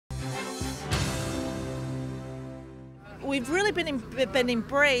we've really been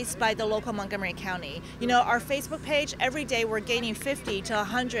embraced by the local Montgomery County. You know, our Facebook page, every day we're gaining 50 to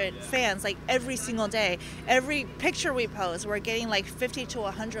 100 fans, like every single day. Every picture we post, we're getting like 50 to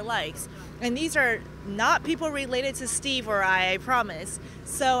 100 likes. And these are not people related to Steve or I promise.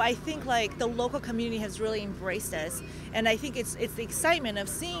 So I think like the local community has really embraced us. And I think it's the excitement of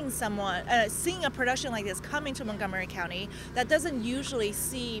seeing seeing a production like this coming to Montgomery County that doesn't usually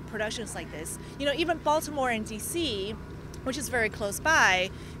see productions like this. You know, even Baltimore and DC, which is very close by,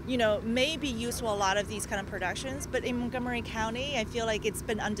 you know, may be used to a lot of these kind of productions, but in Montgomery County, I feel like it's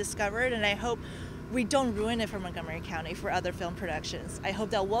been undiscovered, and I hope we don't ruin it for Montgomery County for other film productions. I hope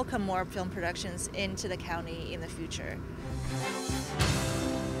they'll welcome more film productions into the county in the future.